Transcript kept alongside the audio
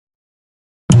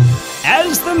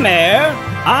As the mayor,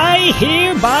 I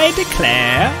hereby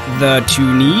declare the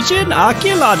Tunisian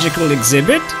archaeological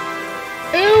exhibit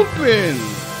open.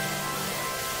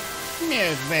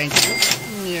 Yes, thank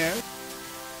you. Yes.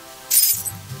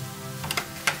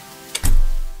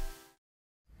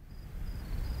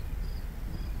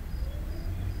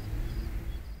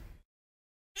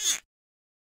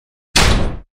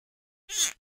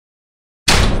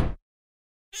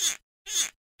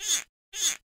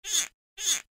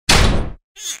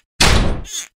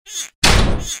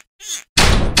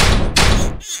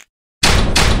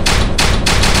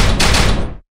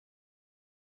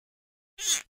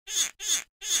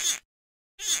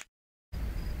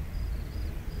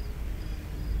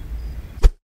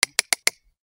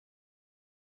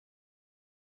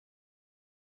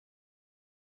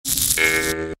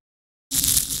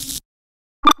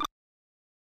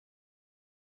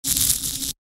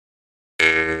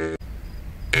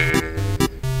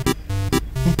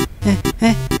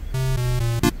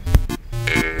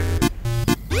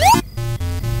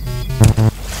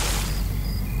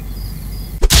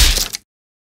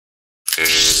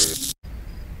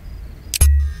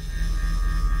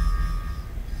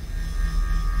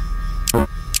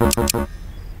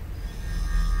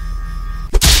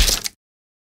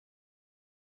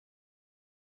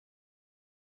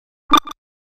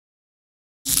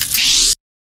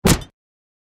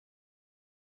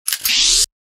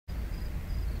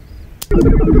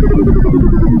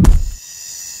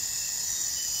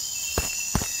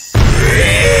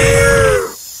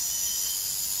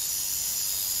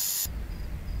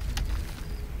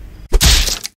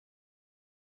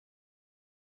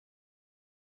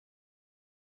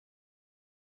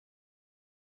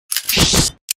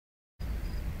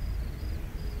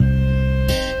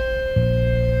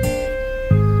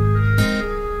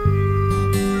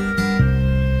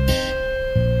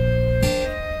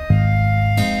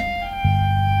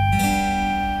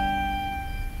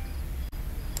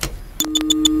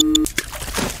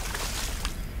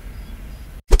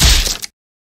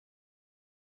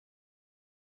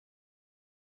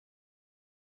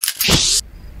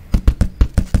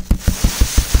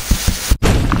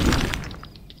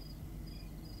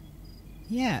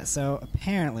 Yeah, so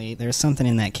apparently there's something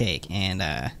in that cake,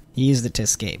 and he used it to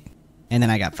escape. And then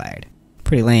I got fired.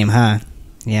 Pretty lame, huh?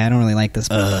 Yeah, I don't really like this.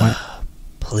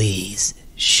 Please,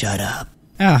 shut up.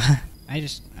 Oh, I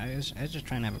was just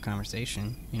trying to have a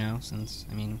conversation, you know, since,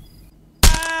 I mean...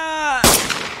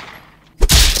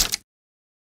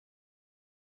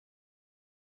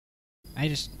 I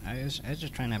was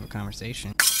just trying to have a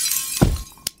conversation.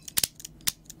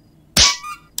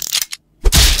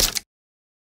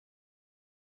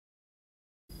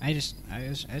 I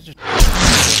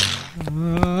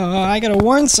gotta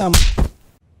warn some.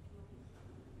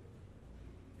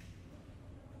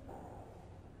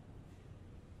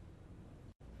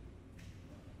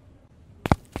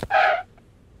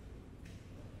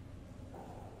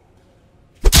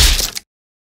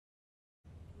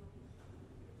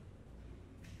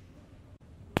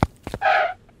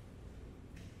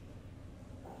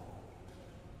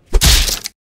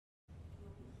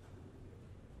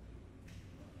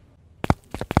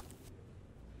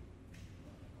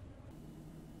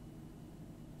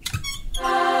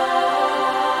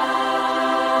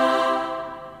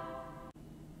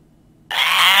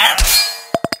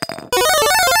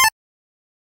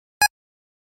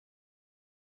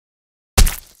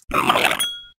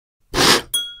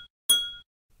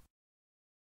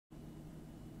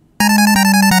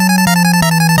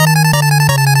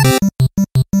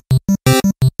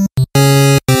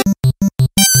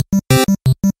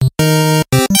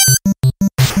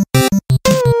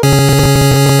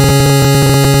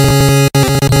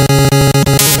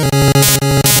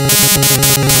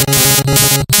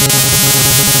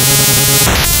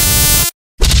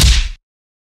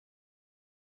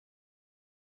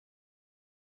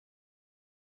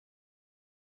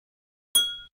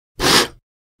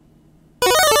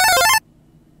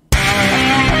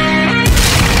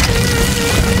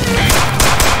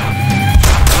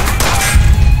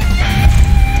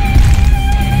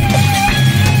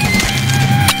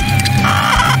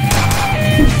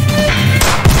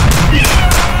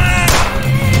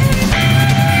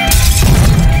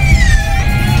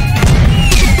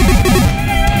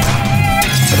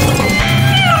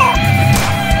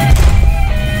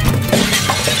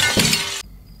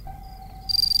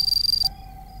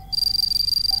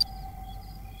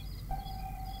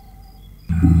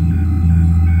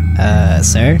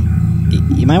 Sir?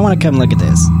 You might want to come look at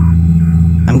this.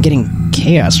 I'm getting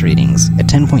chaos readings at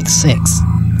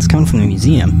 10.6. It's coming from the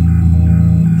museum.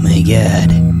 My god.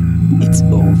 It's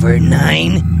over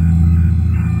 9?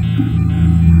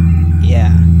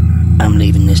 Yeah. I'm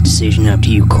leaving this decision up to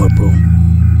you, Corporal.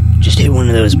 Just hit one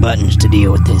of those buttons to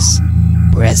deal with this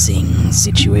pressing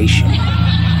situation.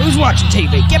 Who's watching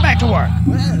TV? Get back to work.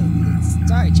 Well,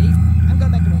 sorry, Chief. I'm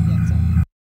going back to work. Yeah, sorry.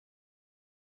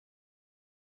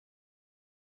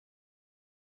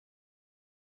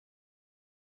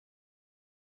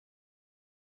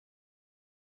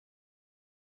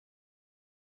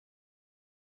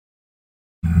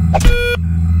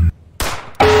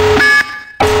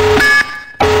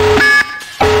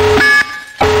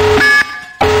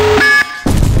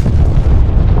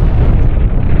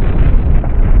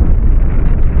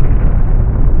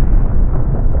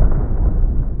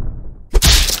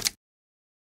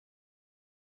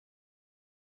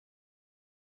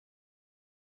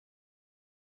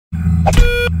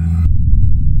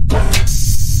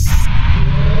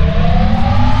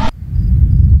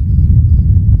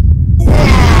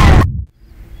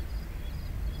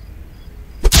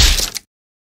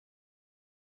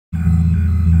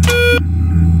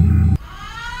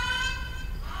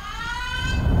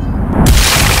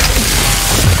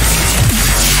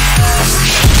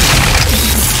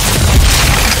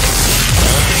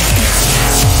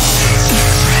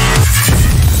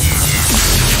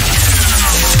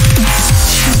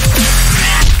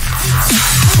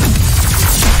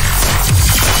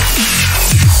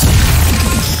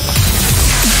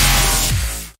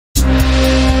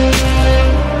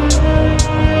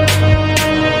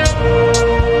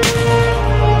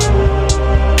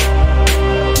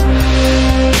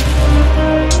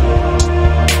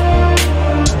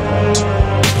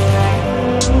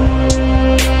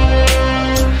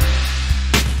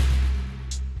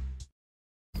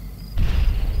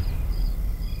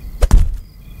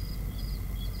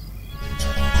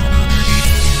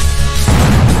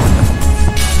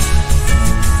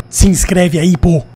 Se inscreve aí, pô!